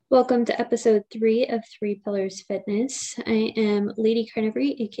Welcome to episode 3 of Three Pillars Fitness. I am Lady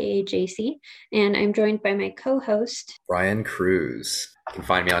Carnivory, aka JC, and I'm joined by my co-host, Brian Cruz. You can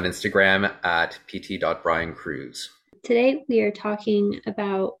find me on Instagram at pt.briancruz. Today we are talking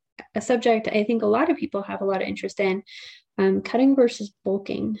about a subject I think a lot of people have a lot of interest in, cutting versus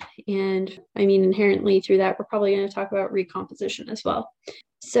bulking. And I mean, inherently through that, we're probably going to talk about recomposition as well.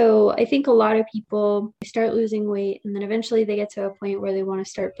 So I think a lot of people start losing weight and then eventually they get to a point where they want to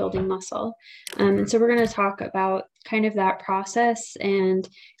start building muscle. And so we're going to talk about kind of that process and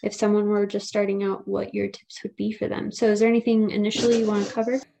if someone were just starting out, what your tips would be for them. So is there anything initially you want to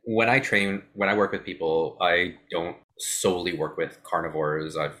cover? When I work with people, I don't solely work with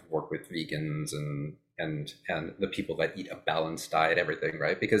carnivores. I've worked with vegans and the people that eat a balanced diet, everything,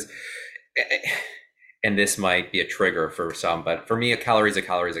 right? Because and this might be a trigger for some, but for me, a calorie is a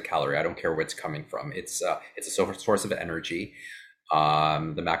calorie is a calorie. I don't care where it's coming from. It's a source of energy. The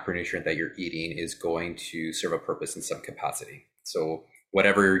macronutrient that you're eating is going to serve a purpose in some capacity. So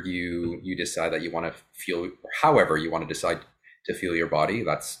whatever you decide that you want to feel, however you want to decide to fuel your body,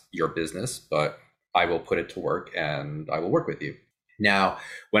 that's your business, but I will put it to work and I will work with you. Now,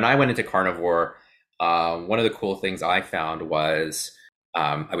 when I went into carnivore, one of the cool things I found was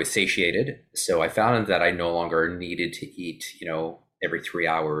I was satiated. So I found that I no longer needed to eat, every 3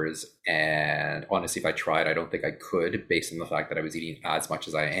 hours. And honestly, if I tried, I don't think I could based on the fact that I was eating as much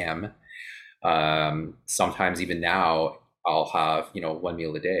as I am. Sometimes even now I'll have, one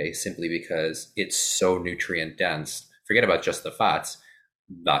meal a day simply because it's so nutrient dense. Forget about just the fats.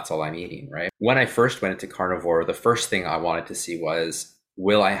 That's all I'm eating, right? When I first went into carnivore, the first thing I wanted to see was,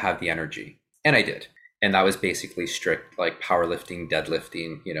 will I have the energy? And I did. And that was basically strict like powerlifting,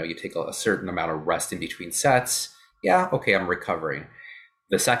 deadlifting. You take a certain amount of rest in between sets. Yeah, okay, I'm recovering.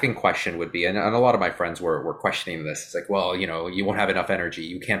 The second question would be, and a lot of my friends were questioning this. It's like, well, you won't have enough energy.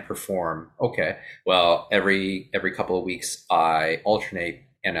 You can't perform. Okay, well, every couple of weeks, I alternate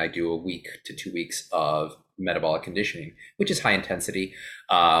and I do a week to 2 weeks of metabolic conditioning, which is high intensity.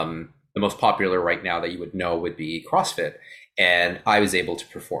 The most popular right now that you would know would be CrossFit. And I was able to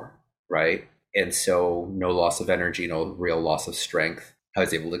perform, right? And so no loss of energy, no real loss of strength. I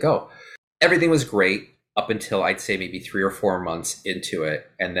was able to go. Everything was great up until I'd say maybe 3 or 4 months into it.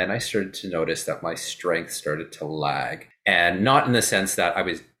 And then I started to notice that my strength started to lag. And not in the sense that I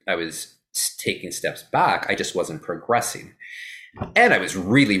was taking steps back. I just wasn't progressing. And I was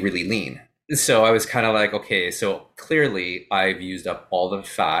really, really lean. So I was kind of like, okay, so clearly I've used up all the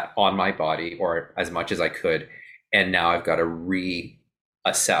fat on my body or as much as I could. And now I've got to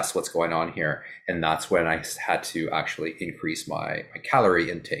reassess what's going on here. And that's when I had to actually increase my calorie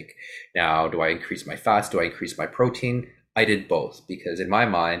intake. Now, do I increase my fats? Do I increase my protein? I did both because in my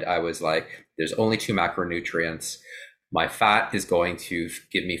mind, I was like, there's only two macronutrients. My fat is going to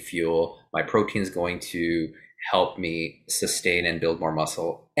give me fuel. My protein is going to help me sustain and build more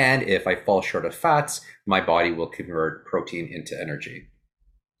muscle. And if I fall short of fats, my body will convert protein into energy.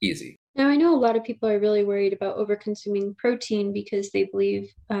 Easy. Now, I know a lot of people are really worried about over-consuming protein because they believe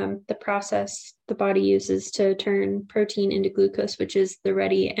the process the body uses to turn protein into glucose, which is the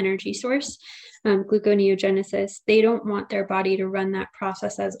ready energy source, gluconeogenesis, they don't want their body to run that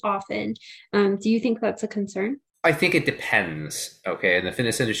process as often. Do you think that's a concern? I think it depends. Okay. In the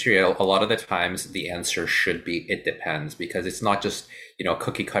fitness industry, a lot of the times the answer should be it depends because it's not just, a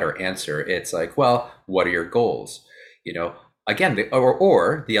cookie cutter answer. It's like, well, what are your goals? Again,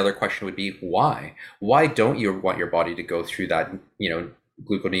 or the other question would be why? Why don't you want your body to go through that,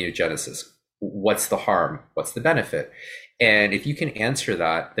 gluconeogenesis? What's the harm? What's the benefit? And if you can answer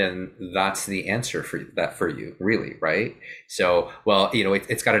that, then that's the answer for you, really, right? So, well,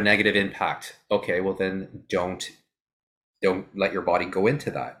 it's got a negative impact. Okay, well then don't let your body go into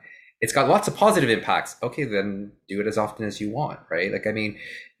that. It's got lots of positive impacts. Okay, then do it as often as you want, right? Like, I mean,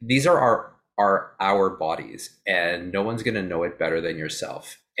 these are our bodies, and no one's going to know it better than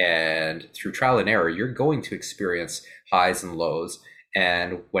yourself. And through trial and error, you're going to experience highs and lows.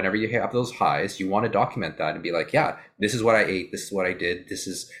 And whenever you have those highs, you want to document that and be like, yeah, this is what I ate. This is what I did. This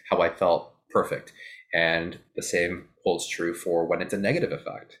is how I felt. Perfect. And the same holds true for when it's a negative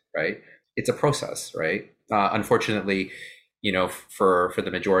effect, right? It's a process, right? Unfortunately, for the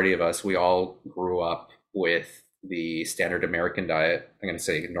majority of us, we all grew up with the standard American diet. I'm going to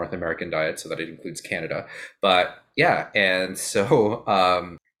say North American diet so that it includes Canada. But yeah, and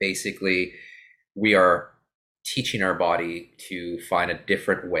so basically we are teaching our body to find a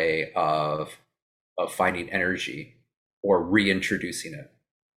different way of finding energy or reintroducing it.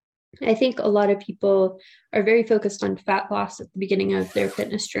 I think a lot of people are very focused on fat loss at the beginning of their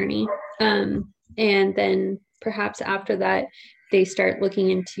fitness journey. And then perhaps after that, they start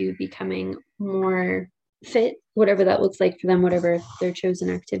looking into becoming more fit, whatever that looks like for them, whatever their chosen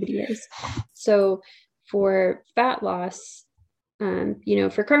activity is. So for fat loss,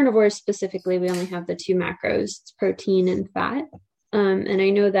 for carnivores specifically, we only have the two macros, protein and fat. And I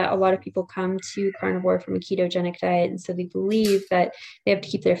know that a lot of people come to carnivore from a ketogenic diet, and so they believe that they have to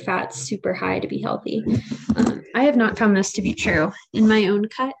keep their fats super high to be healthy. I have not found this to be true in my own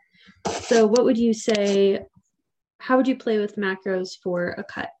cut. So what would you say, how would you play with macros for a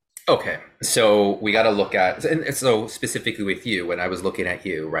cut? Okay, so we got to look at, and so specifically with you, when I was looking at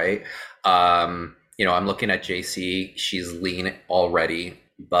you, right? I'm looking at JC. She's lean already,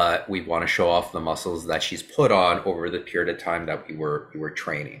 but we want to show off the muscles that she's put on over the period of time that we were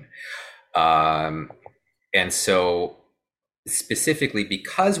training. And so specifically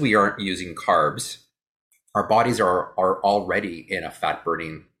because we aren't using carbs, our bodies are already in a fat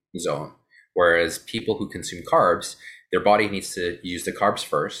burning zone. Whereas people who consume carbs, their body needs to use the carbs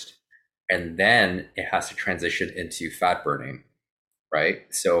first, and then it has to transition into fat burning, right?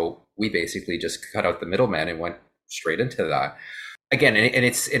 So we basically just cut out the middleman and went straight into that. Again, and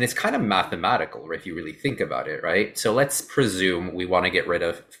it's kind of mathematical, right, if you really think about it, right? So let's presume we want to get rid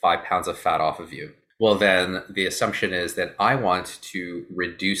of 5 pounds of fat off of you. Well, then the assumption is that I want to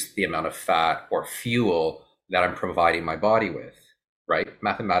reduce the amount of fat or fuel that I'm providing my body with, right?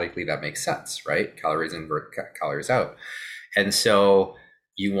 Mathematically, that makes sense, right? Calories in, calories out. And so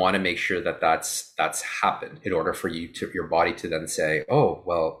you want to make sure that that's happened in order for your body to then say, oh,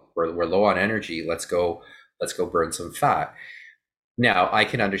 well, we're low on energy. Let's go burn some fat. Now I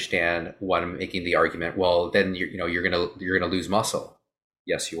can understand when I'm making the argument, well, then you're gonna lose muscle.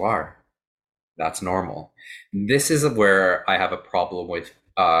 Yes, you are. That's normal. This is where I have a problem with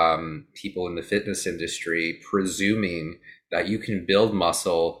people in the fitness industry presuming that you can build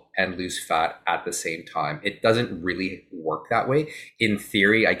muscle and lose fat at the same time. It doesn't really work that way. In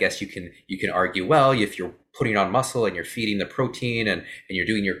theory, I guess you can argue, well, if you're putting on muscle and you're feeding the protein and you're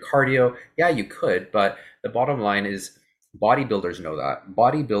doing your cardio, yeah, you could. But the bottom line is bodybuilders know that.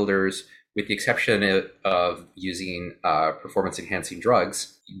 Bodybuilders, with the exception of using performance enhancing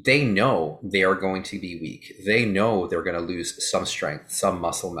drugs, they know they are going to be weak. They know they're going to lose some strength, some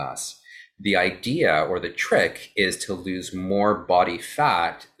muscle mass. The idea or the trick is to lose more body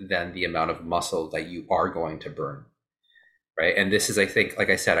fat than the amount of muscle that you are going to burn, right? And this is, I think, like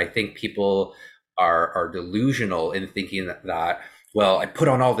I said, I think people are delusional in thinking that, well, I put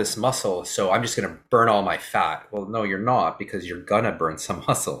on all this muscle, so I'm just going to burn all my fat. Well, no, you're not, because you're going to burn some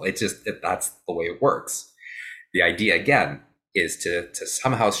muscle. That's the way it works. The idea, again, is to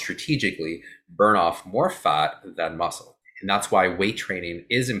somehow strategically burn off more fat than muscle. And that's why weight training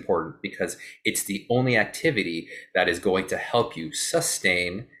is important, because it's the only activity that is going to help you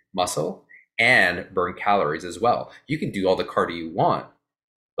sustain muscle and burn calories as well. You can do all the cardio you want,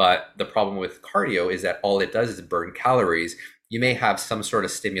 but the problem with cardio is that all it does is burn calories. You may have some sort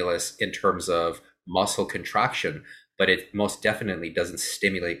of stimulus in terms of muscle contraction, but it most definitely doesn't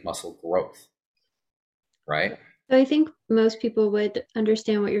stimulate muscle growth, right? So I think most people would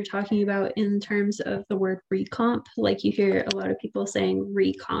understand what you're talking about in terms of the word recomp. Like you hear a lot of people saying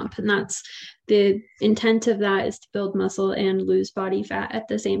recomp, and that's the intent of that is to build muscle and lose body fat at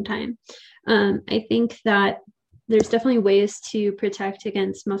the same time. I think that there's definitely ways to protect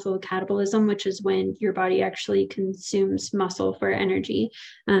against muscle catabolism, which is when your body actually consumes muscle for energy.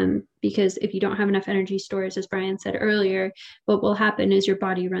 Because if you don't have enough energy stores, as Brian said earlier, what will happen is your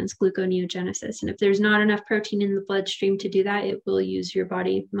body runs gluconeogenesis. And if there's not enough protein in the bloodstream to do that, it will use your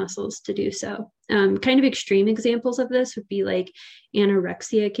body muscles to do so. Kind of extreme examples of this would be like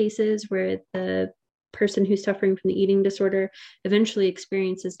anorexia cases, where the person who's suffering from the eating disorder eventually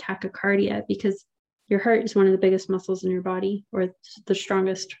experiences tachycardia, because your heart is one of the biggest muscles in your body, or the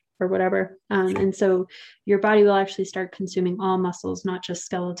strongest, or whatever. And so your body will actually start consuming all muscles, not just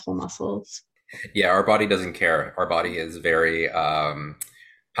skeletal muscles. Yeah, our body doesn't care. Our body is very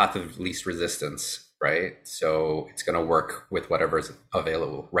path of least resistance, right? So it's going to work with whatever is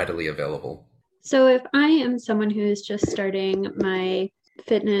available, readily available. So if I am someone who is just starting my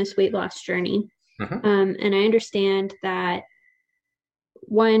fitness weight loss journey, and I understand that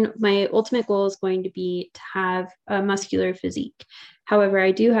one, my ultimate goal is going to be to have a muscular physique. However,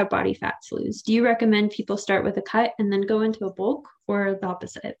 I do have body fat to lose. Do you recommend people start with a cut and then go into a bulk, or the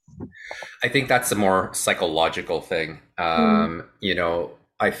opposite? I think that's a more psychological thing.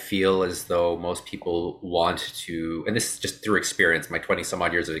 I feel as though most people want to, and this is just through experience, my 20 some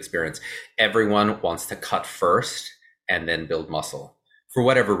odd years of experience, everyone wants to cut first and then build muscle for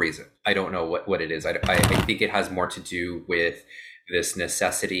whatever reason. I don't know what it is. I think it has more to do with this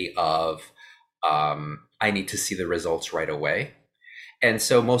necessity of I need to see the results right away. And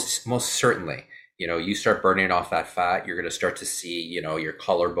so most certainly, you start burning off that fat, you're going to start to see, your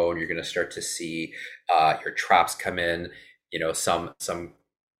collarbone, you're going to start to see your traps come in, some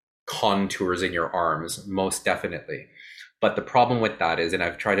contours in your arms, most definitely. But the problem with that is, and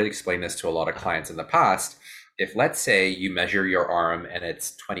I've tried to explain this to a lot of clients in the past, if let's say you measure your arm and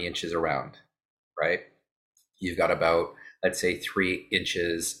it's 20 inches around, right? You've got about, let's say, 3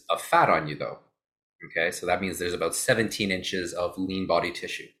 inches of fat on you though. Okay, so that means there's about 17 inches of lean body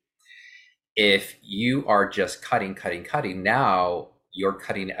tissue. If you are just cutting, now you're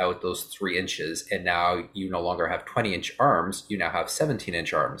cutting out those 3 inches, and now you no longer have 20-inch arms, you now have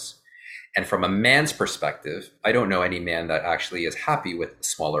 17-inch arms. And from a man's perspective, I don't know any man that actually is happy with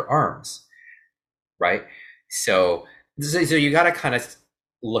smaller arms, right? So you got to kind of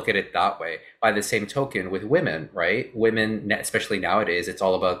look at it that way. By the same token, with women, right? Women, especially nowadays, it's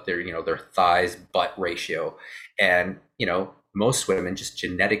all about their thighs butt ratio, and most women just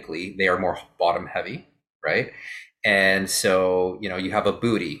genetically they are more bottom heavy, right? And so you have a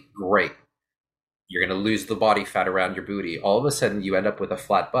booty, great. You're going to lose the body fat around your booty. All of a sudden, you end up with a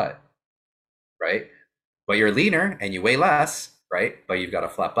flat butt, right? But you're leaner and you weigh less, right? But you've got a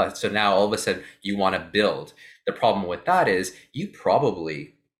flat butt. So now all of a sudden you want to build. The problem with that is you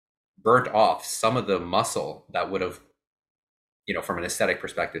probably burnt off some of the muscle that would have, from an aesthetic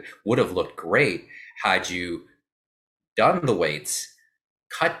perspective, would have looked great had you done the weights,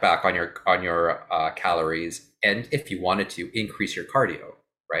 cut back on your calories, and if you wanted to, increase your cardio,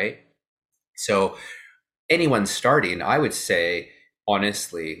 right? So anyone starting, I would say,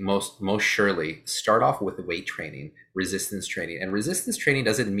 honestly, most surely start off with weight training, resistance training. And resistance training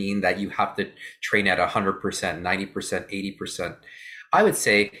doesn't mean that you have to train at 100%, 90%, 80%. I would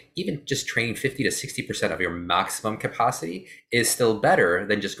say even just training 50 to 60% of your maximum capacity is still better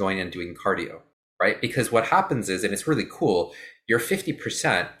than just going and doing cardio, right? Because what happens is, and it's really cool, your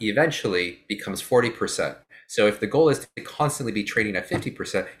 50% eventually becomes 40%. So if the goal is to constantly be training at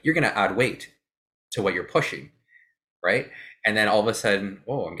 50%, you're going to add weight to what you're pushing, right? And then all of a sudden,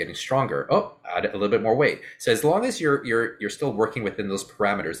 oh, I'm getting stronger. Oh, add a little bit more weight. So as long as you're still working within those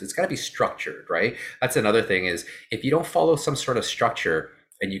parameters, it's got to be structured, right? That's another thing is if you don't follow some sort of structure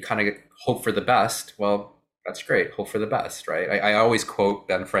and you kind of hope for the best, well, that's great. Hope for the best, right? I always quote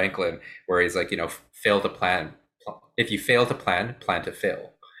Ben Franklin where he's like, fail to plan. If you fail to plan, plan to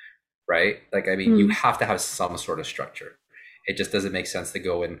fail, right? Like, I mean, you have to have some sort of structure. It just doesn't make sense to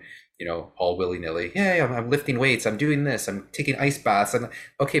go and, all willy-nilly. Yeah, I'm lifting weights. I'm doing this. I'm taking ice baths.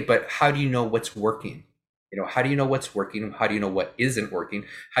 Okay, but how do you know what's working? How do you know what's working? How do you know what isn't working?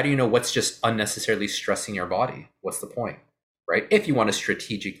 How do you know what's just unnecessarily stressing your body? What's the point, right? If you want to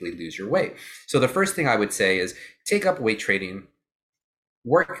strategically lose your weight. So the first thing I would say is take up weight training,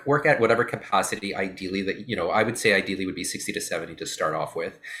 work at whatever capacity ideally that, I would say ideally would be 60 to 70 to start off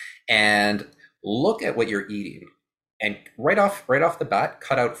with, and look at what you're eating. And right off the bat,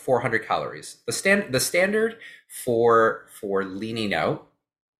 cut out 400 calories. The standard for leaning out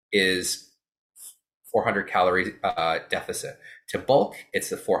is 400 calorie deficit. To bulk, it's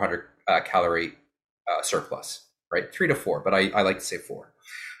the 400 calorie surplus, right? 3 to 4, but I like to say 4.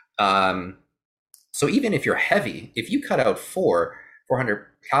 So even if you're heavy, if you cut out 400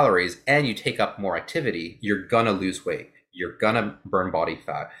 calories and you take up more activity, you're gonna lose weight. You're gonna burn body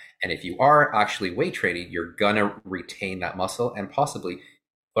fat. And if you are actually weight training, you're gonna retain that muscle and possibly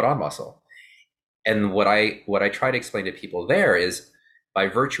put on muscle. And what I try to explain to people there is by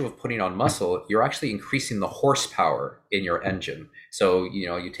virtue of putting on muscle, you're actually increasing the horsepower in your engine. So,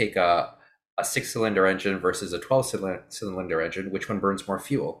 you take a 6-cylinder engine versus a 12-cylinder engine, which one burns more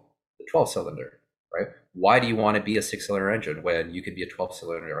fuel? The 12-cylinder, right? Why do you want to be a 6-cylinder engine when you could be a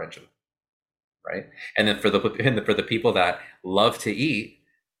 12-cylinder engine? Right? And then for the people that love to eat,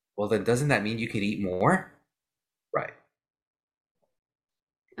 well, then doesn't that mean you can eat more? Right.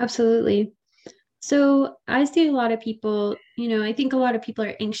 Absolutely. So I see a lot of people, I think a lot of people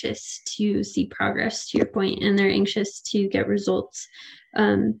are anxious to see progress, to your point, and they're anxious to get results.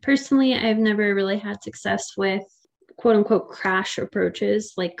 Personally, I've never really had success with quote unquote crash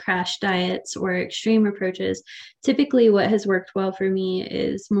approaches like crash diets or extreme approaches. Typically, what has worked well for me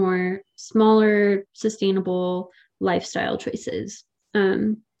is more smaller, sustainable lifestyle choices,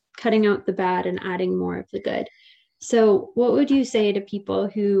 cutting out the bad and adding more of the good. So, what would you say to people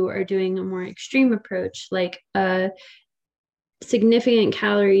who are doing a more extreme approach, like a significant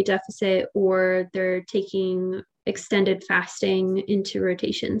calorie deficit, or they're taking extended fasting into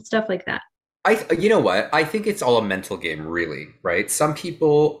rotation, stuff like that? You know what? I think it's all a mental game, really, right? Some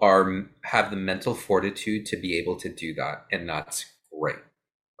people have the mental fortitude to be able to do that, and that's great,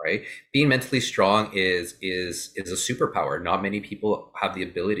 right? Being mentally strong is a superpower. Not many people have the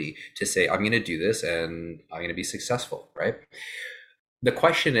ability to say, I'm going to do this and I'm going to be successful, right? The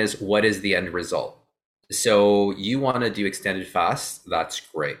question is, what is the end result? So you want to do extended fasts, that's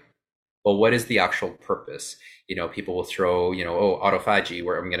great. But what is the actual purpose? People will throw, oh, autophagy,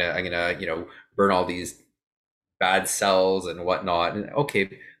 where I'm gonna, burn all these bad cells and whatnot. And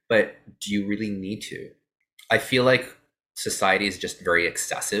okay, but do you really need to? I feel like society is just very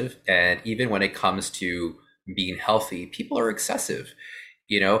excessive. And even when it comes to being healthy, people are excessive.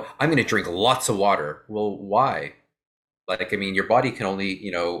 I'm going to drink lots of water. Well, why? Like, I mean, your body can only,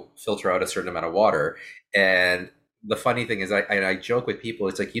 filter out a certain amount of water. And the funny thing is, I joke with people,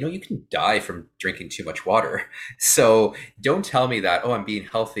 it's like, you can die from drinking too much water. So don't tell me that, oh, I'm being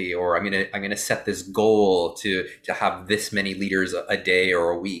healthy, or I'm gonna set this goal to have this many liters a day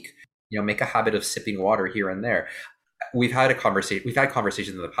or a week. Make a habit of sipping water here and there. We've had conversations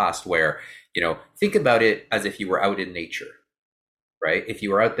in the past where, think about it as if you were out in nature, right? If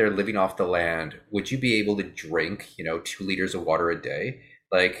you were out there living off the land, would you be able to drink, 2 liters of water a day?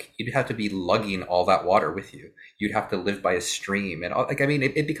 Like, you'd have to be lugging all that water with you. You'd have to live by a stream, and like, I mean,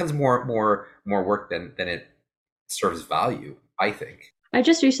 it becomes more work than it serves value, I think. I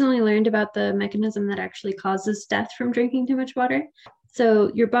just recently learned about the mechanism that actually causes death from drinking too much water.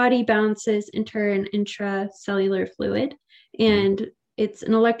 So your body bounces inter and intracellular fluid, and it's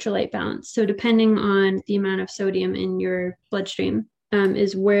an electrolyte balance. So depending on the amount of sodium in your bloodstream,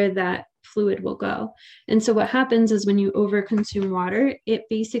 is where that fluid will go. And so what happens is when you overconsume water, it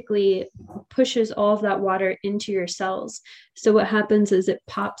basically pushes all of that water into your cells. So what happens is it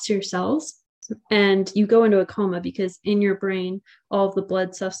pops your cells and you go into a coma because in your brain, all of the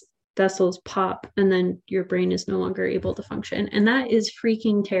blood vessels pop and then your brain is no longer able to function. And that is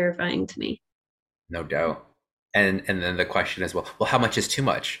freaking terrifying to me. No doubt. And then the question is, well, how much is too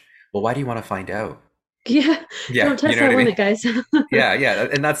much? Well, why do you want to find out? Yeah, Yeah, don't test that limit, guys. yeah,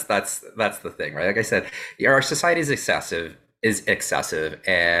 and that's the thing, right? Like I said, our society is excessive,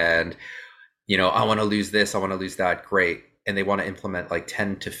 and I want to lose this, I want to lose that, great, and they want to implement like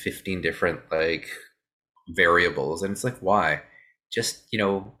 10 to 15 different like variables, and it's like, why? Just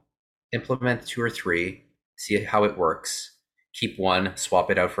implement 2 or 3, see how it works. Keep one, swap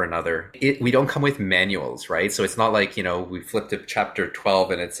it out for another. We don't come with manuals, right? So it's not like, we flip to chapter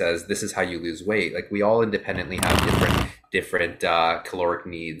 12 and it says, this is how you lose weight. Like, we all independently have different caloric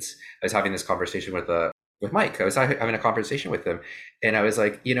needs. I was having this conversation with Mike. I was having a conversation with him, and I was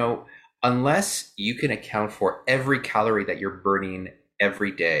like, unless you can account for every calorie that you're burning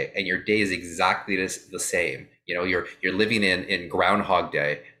every day, and your day is exactly the same, you're living in Groundhog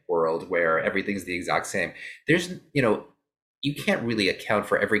Day world where everything's the exact same. There's, you can't really account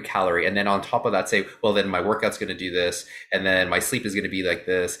for every calorie, and then on top of that say, well, then my workout's going to do this, and then my sleep is going to be like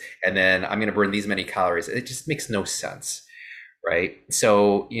this, and then I'm going to burn these many calories. It just makes no sense, right?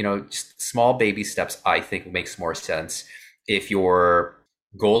 So just small baby steps, I think, makes more sense. If you're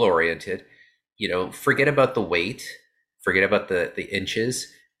goal oriented, forget about the weight, forget about the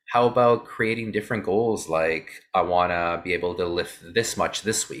inches. How about creating different goals? Like, I want to be able to lift this much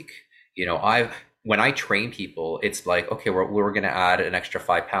this week. When I train people, it's like, okay, we're going to add an extra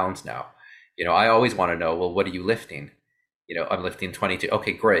 5 pounds now. I always want to know, well, what are you lifting? I'm lifting 22.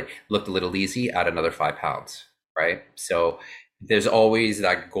 Okay, great. Looked a little easy, add another 5 pounds, right? So there's always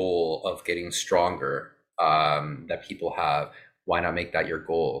that goal of getting stronger that people have. Why not make that your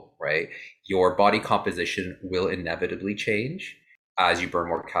goal, right? Your body composition will inevitably change as you burn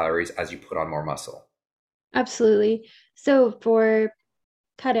more calories, as you put on more muscle. Absolutely. So for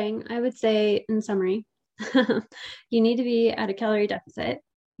cutting, I would say in summary, you need to be at a calorie deficit.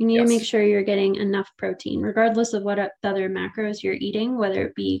 You need to make sure you're getting enough protein, regardless of what other macros you're eating, whether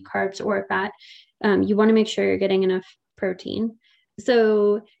it be carbs or fat. You want to make sure you're getting enough protein.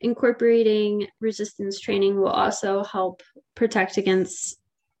 So incorporating resistance training will also help protect against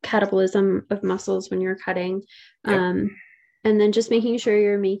catabolism of muscles when you're cutting. And then just making sure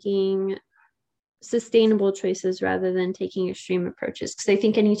you're making sustainable choices rather than taking extreme approaches. Because I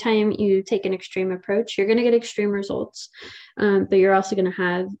think anytime you take an extreme approach, you're going to get extreme results, but you're also going to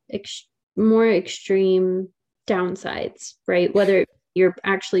have more extreme downsides, right? Whether you're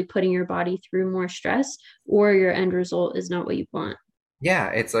actually putting your body through more stress or your end result is not what you want. Yeah,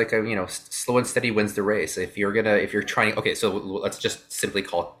 it's like slow and steady wins the race. If you're trying, okay, so let's just simply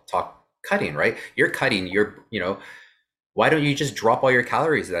talk cutting, right? You're cutting, why don't you just drop all your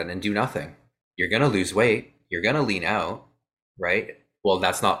calories then and do nothing? You're going to lose weight. You're going to lean out, right? Well,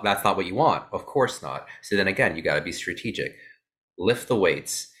 that's not what you want. Of course not. So then again, you got to be strategic. Lift the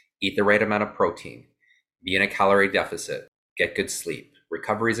weights, eat the right amount of protein, be in a calorie deficit, get good sleep,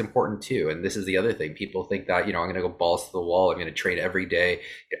 Recovery is important too. And this is the other thing. People think that, I'm going to go balls to the wall. I'm going to train every day,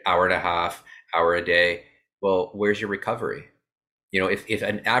 hour and a half, hour a day. Well, where's your recovery? If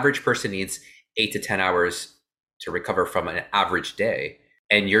an average person needs 8 to 10 hours to recover from an average day,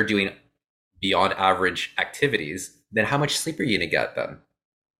 and you're doing beyond average activities, then how much sleep are you going to get then?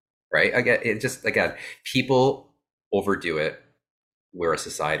 Right? Again, people overdo it. We're a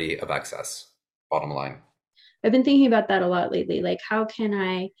society of excess, bottom line. I've been thinking about that a lot lately. Like, how can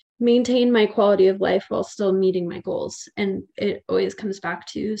I maintain my quality of life while still meeting my goals? And it always comes back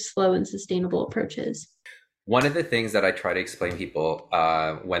to slow and sustainable approaches. One of the things that I try to explain people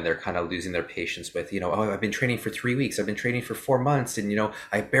when they're kind of losing their patience with, oh, I've been training for 3 weeks, I've been training for 4 months, and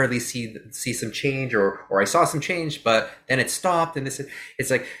I barely see some change, or I saw some change, but then it stopped, and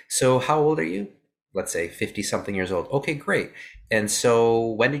it's like, so how old are you? Let's say 50 something years old. Okay, great. And so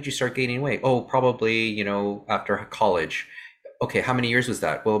when did you start gaining weight? Oh, probably, after college. Okay, how many years was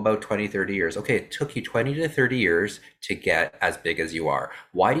that? Well, about 20, 30 years. Okay, it took you 20 to 30 years to get as big as you are.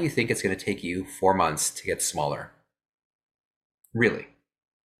 Why do you think it's going to take you 4 months to get smaller? Really?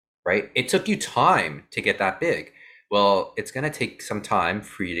 Right? It took you time to get that big. Well, it's going to take some time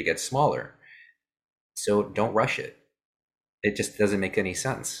for you to get smaller. So don't rush it. It just doesn't make any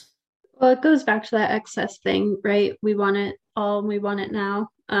sense. Well, it goes back to that excess thing, right? We want it all and we want it now.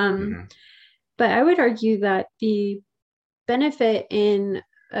 Mm-hmm. But I would argue that the benefit in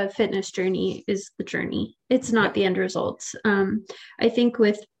a fitness journey is the journey. It's not the end results. I think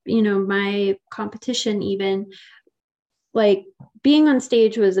with, my competition, even like being on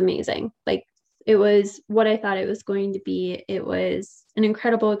stage was amazing. Like it was what I thought it was going to be. It was an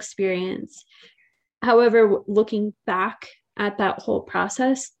incredible experience. However, looking back at that whole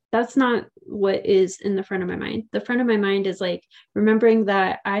process, that's not what is in the front of my mind. The front of my mind is like remembering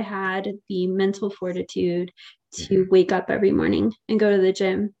that I had the mental fortitude to wake up every morning and go to the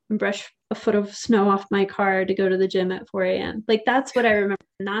gym and brush a foot of snow off my car to go to the gym at 4 a.m. Like that's what I remember.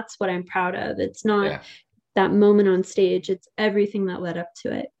 And that's what I'm proud of. It's not that moment on stage, it's everything that led up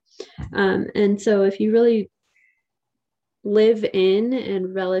to it. And so if you really live in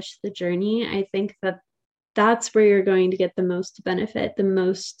and relish the journey, I think that that's where you're going to get the most benefit, the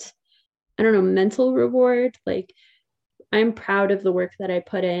most, I don't know, mental reward. Like I'm proud of the work that I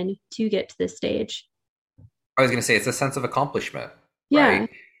put in to get to this stage. I was going to say it's a sense of accomplishment, Yeah. right?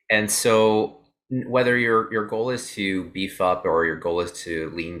 And so whether your goal is to beef up or your goal is to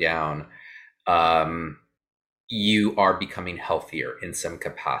lean down, you are becoming healthier in some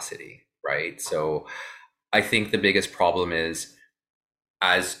capacity, right? So I think the biggest problem is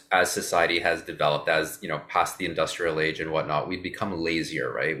as society has developed, as past the industrial age and whatnot, we've become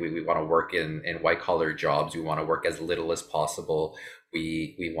lazier, right? We want to work in white collar jobs. We want to work as little as possible.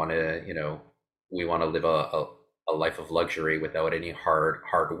 We want to we want to live a life of luxury without any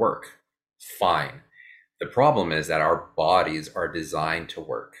hard work. Fine. The problem is that our bodies are designed to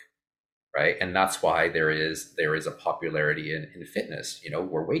work, right? And that's why there is a popularity in fitness.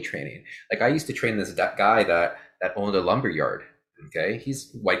 We're weight training. Like I used to train this guy that owned a lumber yard. Okay,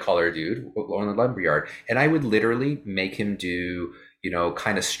 he's white collar dude on the lumber yard, and I would literally make him do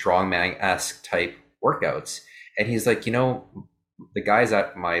kind of strongman-esque type workouts, and he's like, the guys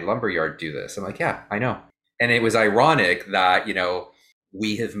at my lumber yard do this. I'm like, yeah, I know. And it was ironic that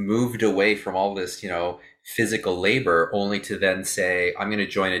we have moved away from all this physical labor, only to then say, I'm going to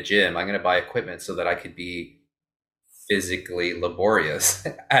join a gym, I'm going to buy equipment so that I could be physically laborious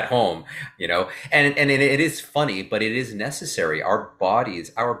at home, and it is funny, but it is necessary. Our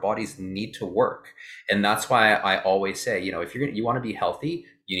bodies need to work. And that's why I always say, if you want to be healthy,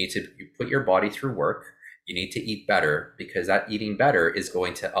 you put your body through work. You need to eat better, because that eating better is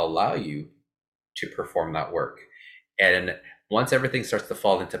going to allow you to perform that work. And once everything starts to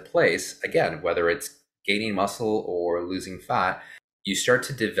fall into place, again, whether it's gaining muscle or losing fat, you start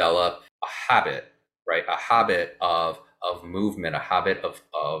to develop a habit, right? A habit of movement, a habit of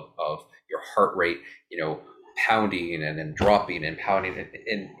your heart rate, pounding and then dropping and pounding,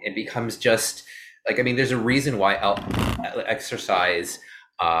 and it becomes just like, there's a reason why exercise,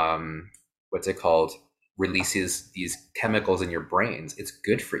 what's it called, releases these chemicals in your brains. It's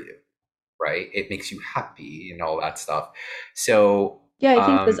good for you, right? It makes you happy and all that stuff. So yeah, I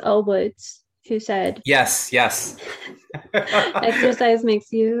think it was Elwoods who said, yes exercise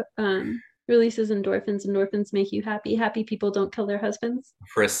makes you releases endorphins make you happy people don't kill their husbands.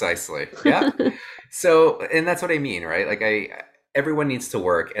 Precisely. Yeah. So, and that's what I mean, right? Like everyone needs to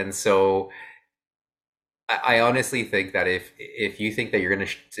work. And so I honestly think that if you think that you're going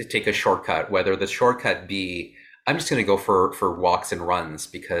to take a shortcut, whether the shortcut be, I'm just going to go for walks and runs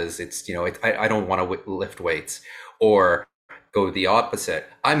because it's, I don't want to lift weights, or go the opposite.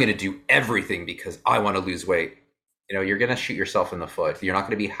 I'm going to do everything because I want to lose weight. You're going to shoot yourself in the foot. You're not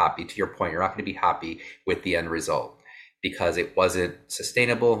going to be happy. To your point, you're not going to be happy with the end result because it wasn't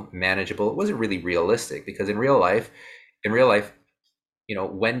sustainable, manageable. It wasn't really realistic because in real life,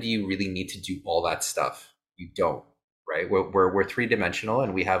 when do you really need to do all that stuff? You don't, right? We're three-dimensional,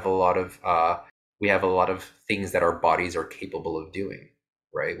 and we have a lot of things that our bodies are capable of doing,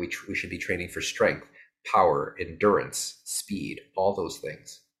 right? We should be training for strength, power, endurance, speed, all those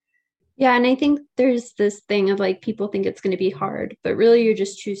things. Yeah, and I think there's this thing of like people think it's going to be hard, but really you're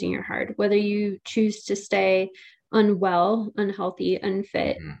just choosing your hard. Whether you choose to stay unwell, unhealthy,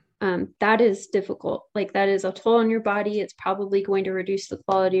 unfit, Mhm. that is difficult. Like that is a toll on your body. It's probably going to reduce the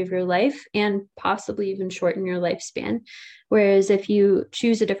quality of your life and possibly even shorten your lifespan. Whereas if you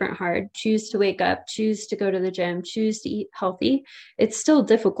choose a different hard, choose to wake up, choose to go to the gym, choose to eat healthy, it's still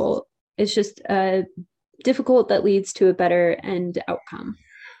difficult. It's just difficult that leads to a better end outcome.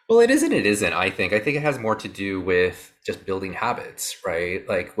 Well, it isn't. It isn't. I think it has more to do with just building habits, right?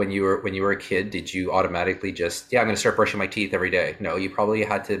 Like when you were a kid, did you automatically just, yeah, I'm going to start brushing my teeth every day? No, you probably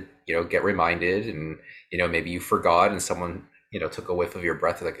had to, get reminded, and maybe you forgot, and someone took a whiff of your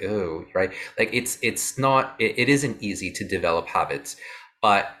breath, like, oh, right? Like it's not. It isn't easy to develop habits,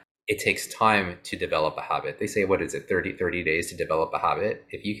 but it takes time to develop a habit. They say, what is it, 30 days to develop a habit?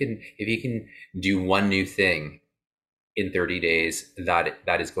 If you can do one new thing in 30 days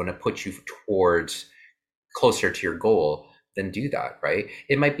that is going to put you towards closer to your goal, then do that, right?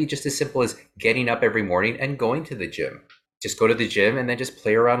 It might be just as simple as getting up every morning and going to the gym. Just go to the gym and then just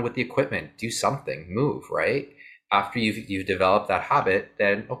play around with the equipment, do something, move, right? After you've developed that habit,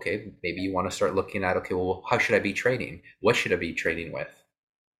 then okay, maybe you want to start looking at, okay, well, how should I be training? What should I be training with?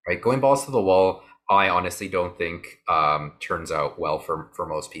 Right? Going balls to the wall, I honestly don't think turns out well for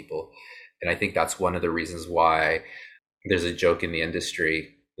most people. And I think that's one of the reasons why there's a joke in the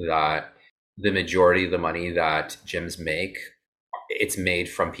industry that the majority of the money that gyms make, it's made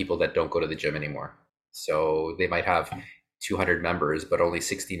from people that don't go to the gym anymore. So they might have 200 members, but only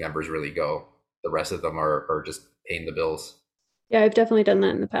 60 members really go. The rest of them are just paying the bills. Yeah, I've definitely done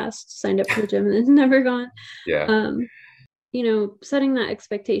that in the past, signed up for the gym and then never gone. Yeah. Um, Setting that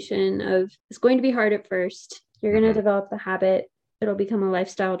expectation of it's going to be hard at first. You're going to Hmm. develop the habit. It'll become a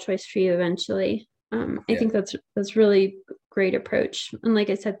lifestyle choice for you eventually. I Yeah. think that's really great approach. And like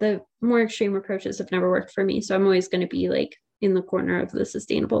I said, the more extreme approaches have never worked for me. So I'm always going to be like in the corner of the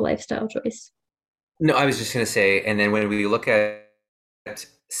sustainable lifestyle choice. No, I was just going to say, and then when we look at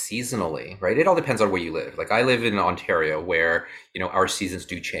seasonally, right? It all depends on where you live. Like I live in Ontario where, our seasons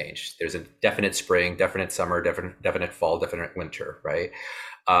do change. There's a definite spring, definite summer, definite fall, definite winter, right?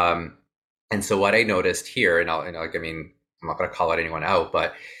 Um, and so what I noticed here, like, I mean, I'm not going to call out anyone out,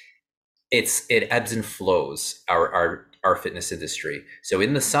 but it ebbs and flows, our fitness industry. So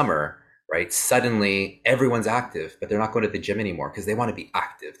in the summer, right, suddenly everyone's active, but they're not going to the gym anymore because they want to be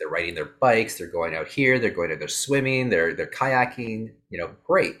active. They're riding their bikes, they're going out here, they're swimming, they're kayaking,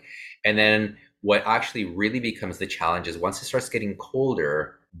 great. And then what actually really becomes the challenge is once it starts getting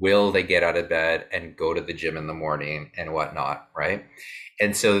colder, will they get out of bed and go to the gym in the morning and whatnot, right?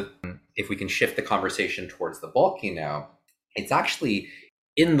 And so if we can shift the conversation towards the bulking now, it's actually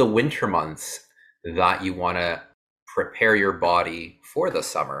in the winter months that you want to prepare your body for the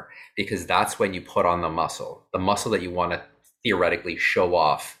summer because that's when you put on the muscle that you want to theoretically show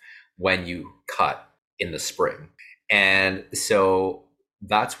off when you cut in the spring. And so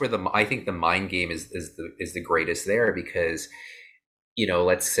that's where I think the mind game is the greatest there because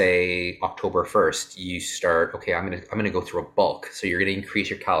let's say October 1st, you start, okay, I'm gonna go through a bulk. So you're gonna increase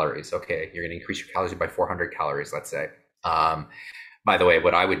your calories. Okay, you're gonna increase your calories by 400 calories, let's say. Um, by the way,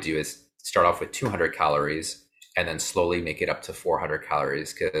 what I would do is start off with 200 calories and then slowly make it up to 400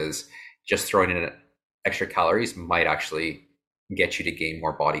 calories because just throwing in extra calories might actually get you to gain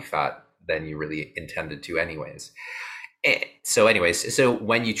more body fat than you really intended to, anyways. So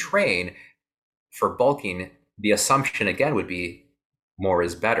when you train for bulking, the assumption again would be more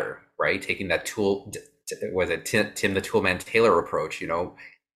is better, right? Taking that tool, was it Tim the Toolman Taylor approach,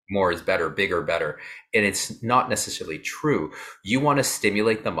 more is better, bigger, better. And it's not necessarily true. You want to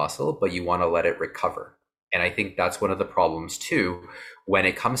stimulate the muscle, but you want to let it recover. And I think that's one of the problems too. When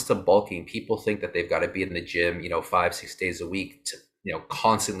it comes to bulking, people think that they've got to be in the gym, 5, 6 days a week to,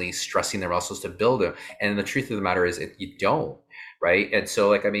 constantly stressing their muscles to build them. And the truth of the matter is you don't, right? And so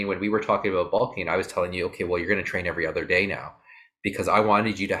like, I mean, when we were talking about bulking, I was telling you, okay, well, you're going to train every other day now because I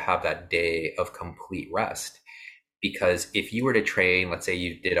wanted you to have that day of complete rest. Because if you were to train, let's say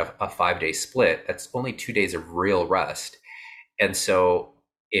you did a 5-day split, that's only 2 days of real rest. And so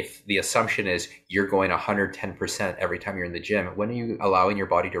if the assumption is you're going 110% every time you're in the gym, when are you allowing your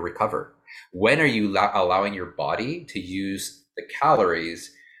body to recover? When are you allowing your body to use the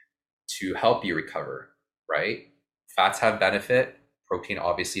calories to help you recover, right? Fats have benefit. Protein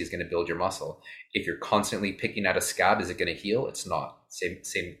obviously is going to build your muscle. If you're constantly picking at a scab, is it going to heal? It's not.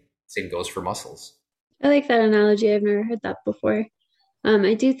 Same goes for muscles. I like that analogy. I've never heard that before.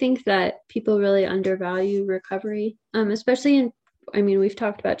 I do think that people really undervalue recovery, especially in, I mean, we've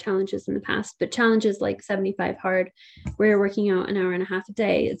talked about challenges in the past, but challenges like 75 hard, where you're working out an hour and a half a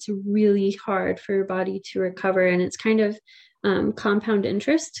day, it's really hard for your body to recover. And it's kind of compound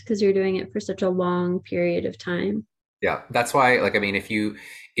interest because you're doing it for such a long period of time. Yeah, that's why, like, I mean, if you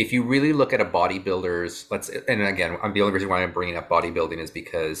really look at a bodybuilder's, and again, the only reason why I'm bringing up bodybuilding is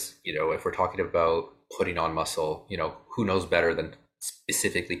because, if we're talking about putting on muscle, who knows better than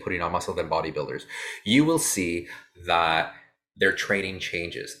specifically putting on muscle than bodybuilders? You will see that their training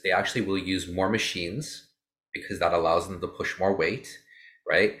changes. They actually will use more machines because that allows them to push more weight,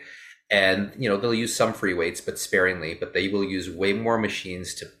 right? And, they'll use some free weights, but sparingly, but they will use way more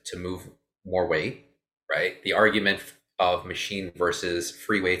machines to move more weight, right? The argument of machine versus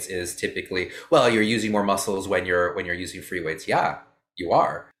free weights is typically, well, you're using more muscles when you're using free weights. Yeah, you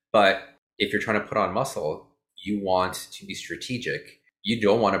are. But if you're trying to put on muscle, you want to be strategic. You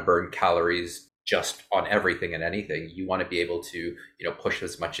don't want to burn calories just on everything and anything. You want to be able to, push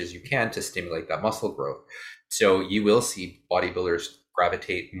as much as you can to stimulate that muscle growth. So you will see bodybuilders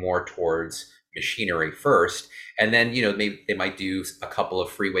gravitate more towards machinery first, and then maybe they might do a couple of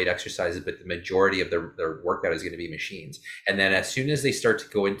free weight exercises, but the majority of their workout is going to be machines. And then as soon as they start to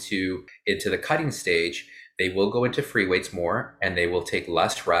go into the cutting stage, they will go into free weights more, and they will take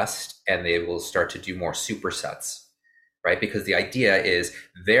less rest, and they will start to do more supersets, right? Because the idea is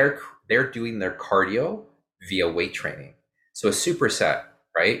they're doing their cardio via weight training. So a superset,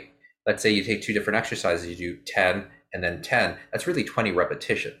 right? Let's say you take two different exercises, you do 10 and then 10, that's really 20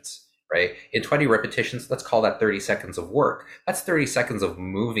 repetitions, right? In 20 repetitions, let's call that 30 seconds of work. That's 30 seconds of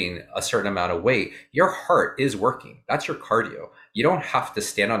moving a certain amount of weight. Your heart is working. That's your cardio. You don't have to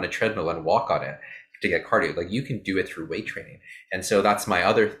stand on a treadmill and walk on it to get cardio. Like, you can do it through weight training. And so that's my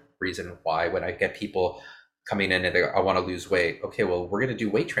other reason why when I get people coming in and I want to lose weight, okay, well, we're going to do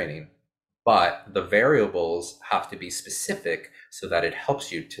weight training, but the variables have to be specific so that it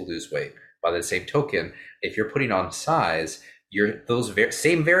helps you to lose weight. By the same token, if you're putting on size, those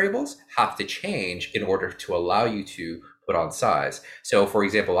same variables have to change in order to allow you to put on size. So for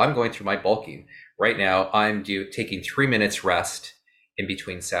example, I'm going through my bulking. Right now, I'm taking 3 minutes rest in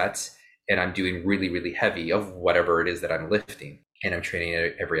between sets, and I'm doing really, really heavy of whatever it is that I'm lifting. And I'm training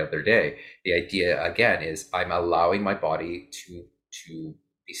it every other day. The idea, again, is I'm allowing my body to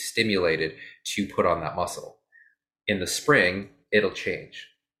be stimulated to put on that muscle. In the spring, it'll change.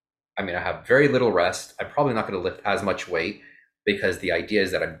 I'm going to have very little rest. I'm probably not going to lift as much weight because the idea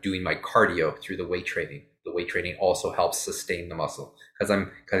is that I'm doing my cardio through the weight training. The weight training also helps sustain the muscle because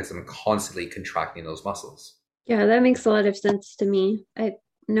I'm constantly contracting those muscles. Yeah, that makes a lot of sense to me. I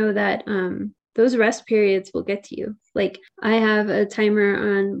know that those rest periods will get to you. Like, I have a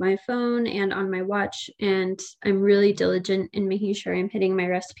timer on my phone and on my watch, and I'm really diligent in making sure I'm hitting my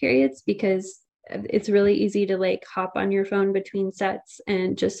rest periods because it's really easy to like hop on your phone between sets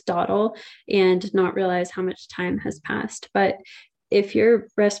and just dawdle and not realize how much time has passed. But if your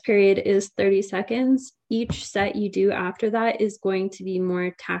rest period is 30 seconds, each set you do after that is going to be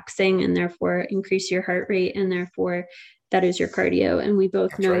more taxing and therefore increase your heart rate. And therefore that is your cardio. And we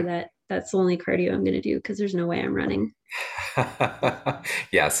both know right. that that's the only cardio I'm going to do because there's no way I'm running.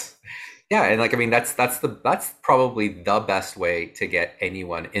 Yes. Yeah, and like, I mean, that's probably the best way to get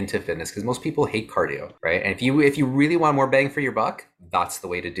anyone into fitness because most people hate cardio, right? And if you really want more bang for your buck, that's the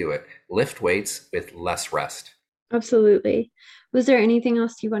way to do it. Lift weights with less rest. Absolutely. Was there anything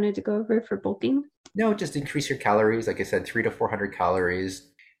else you wanted to go over for bulking? No, just increase your calories. Like I said, 300 to 400 calories.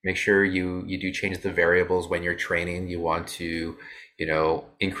 Make sure you do change the variables when you're training. You want to,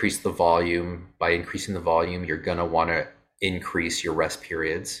 increase the volume. By increasing the volume, you're gonna want to increase your rest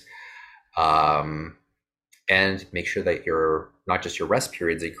periods. And make sure that not just your rest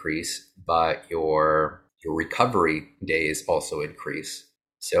periods increase, but your recovery days also increase.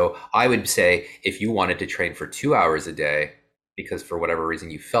 So I would say if you wanted to train for 2 hours a day, because for whatever reason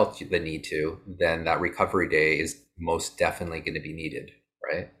you felt the need to, then that recovery day is most definitely going to be needed,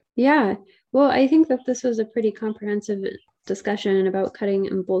 right? Yeah. Well, I think that this was a pretty comprehensive discussion about cutting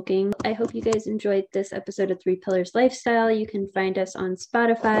and bulking. I hope you guys enjoyed this episode of Three Pillars Lifestyle. You can find us on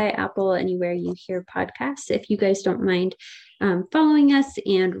Spotify, Apple, anywhere you hear podcasts. If you guys don't mind following us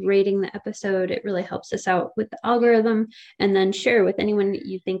and rating the episode. It really helps us out with the algorithm. And then share with anyone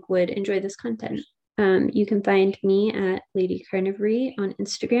you think would enjoy this content. You can find me at Lady Carnivory on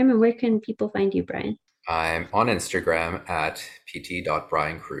Instagram. And where can people find you, Brian? I'm on Instagram at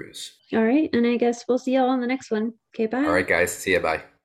pt.briancruz. All right. And I guess we'll see y'all on the next one. Okay, bye. All right, guys. See ya. Bye.